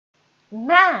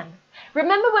Man,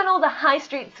 remember when all the high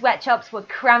street sweatshops were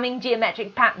cramming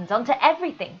geometric patterns onto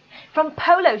everything, from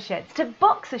polo shirts to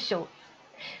boxer shorts?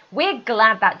 We're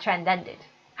glad that trend ended.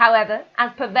 However,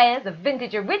 as purveyors of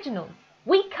vintage originals,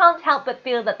 we can't help but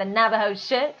feel that the Navajo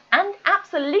shirt, and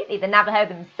absolutely the Navajo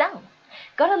themselves,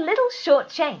 got a little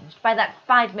shortchanged by that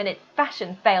 5-minute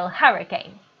fashion fail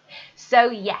hurricane. So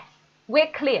yes,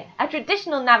 we're clear, a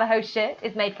traditional Navajo shirt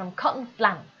is made from cotton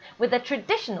flannel with a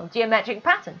traditional geometric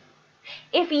pattern.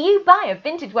 If you buy a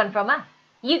vintage one from us,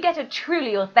 you get a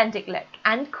truly authentic look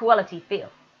and quality feel.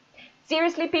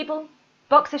 Seriously, people,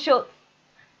 boxer shorts,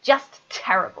 just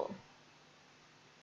terrible.